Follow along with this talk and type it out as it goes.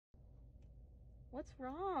What's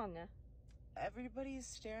wrong? Everybody's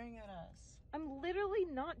staring at us. I'm literally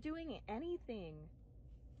not doing anything.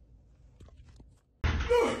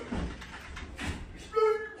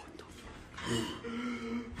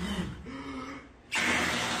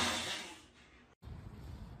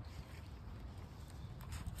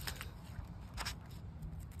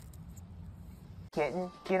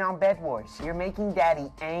 Kitten, get on bed wars. You're making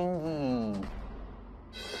Daddy angry.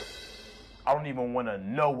 I don't even want to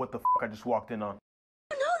know what the fuck I just walked in on.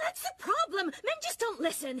 No, that's the problem. Men just don't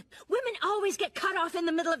listen. Women always get cut off in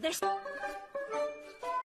the middle of their...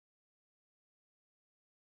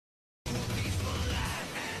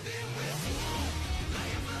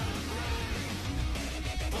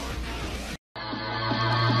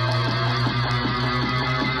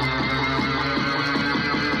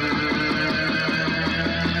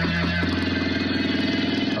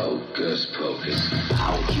 Hocus pocus.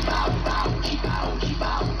 Ouchie bow bow, chee bow, chee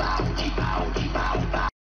bow bow, chee bow, chee bow bow.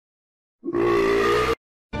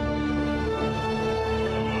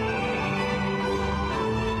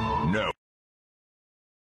 No.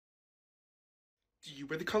 Do you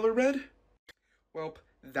wear the color red? Well,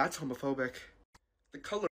 that's homophobic. The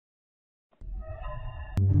color...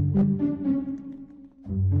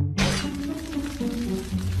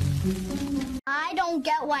 I don't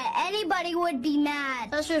get why anybody would be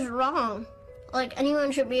mad. That's just wrong. Like,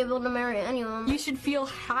 anyone should be able to marry anyone. You should feel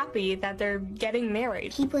happy that they're getting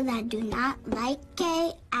married. People that do not like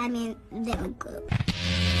gay, they're good.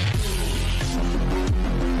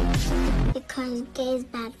 Because gay is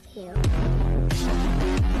bad for you.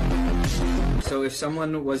 So if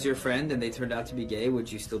someone was your friend and they turned out to be gay, would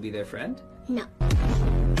you still be their friend? No.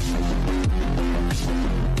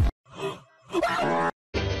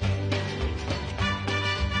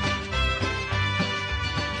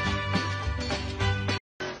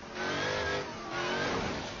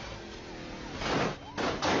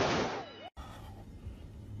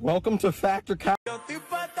 Welcome to Factor Cow.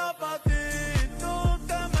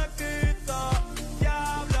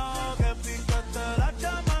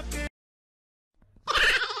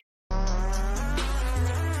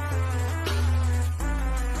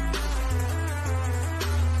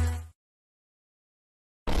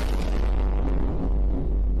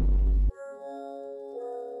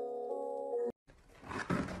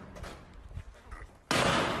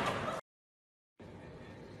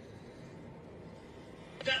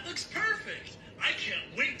 That looks perfect! I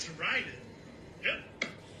can't wait to ride it. Yep.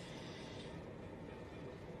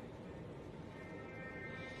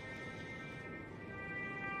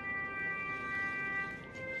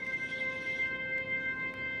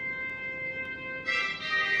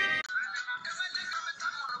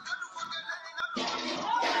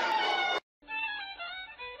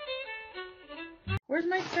 Where's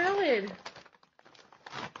my salad?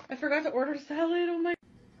 I forgot to order salad. Oh my...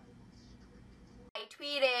 I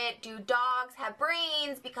tweeted, do dogs have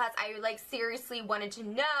brains? Because I seriously wanted to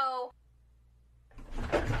know.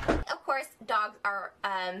 Of course, dogs are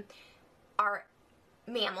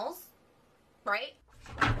mammals, right?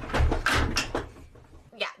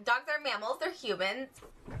 Yeah, dogs are mammals, they're humans.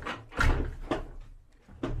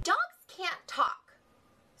 Dogs can't talk.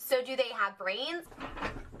 So do they have brains?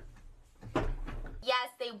 Yes,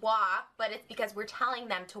 they walk, but it's because we're telling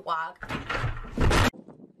them to walk.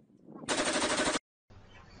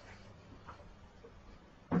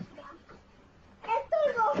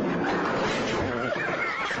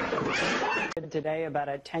 Today about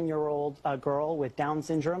a 10-year-old girl with Down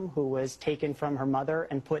syndrome who was taken from her mother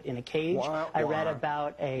and put in a cage. Wah, I wah. read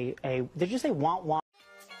about did you say want want?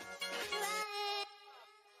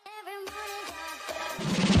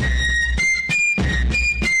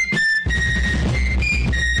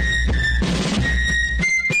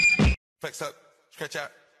 Flex up, stretch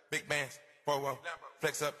out, big bands, whoa, whoa.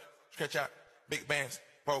 Flex up, stretch out, big bands,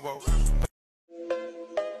 whoa, whoa.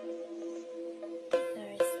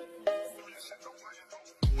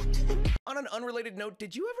 On an unrelated note,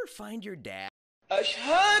 did you ever find your dad?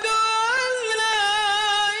 أشهد أن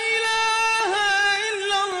لا إله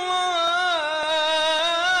إلا الله.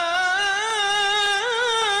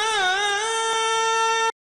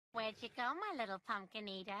 Where'd you go, my little pumpkin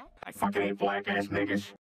eater? I fucking hate black ass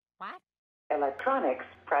niggas. What? Electronics,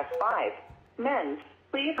 press 5. Men's,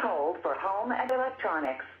 please hold for home and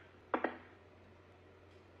electronics.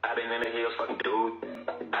 I've been in the hills, fucking dude.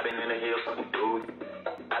 I've been in the hills, fucking dude.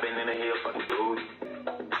 I've been in the hills, fucking dude.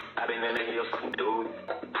 I've been in the hills, fucking dude.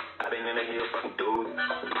 I've been in the hills, fucking dude.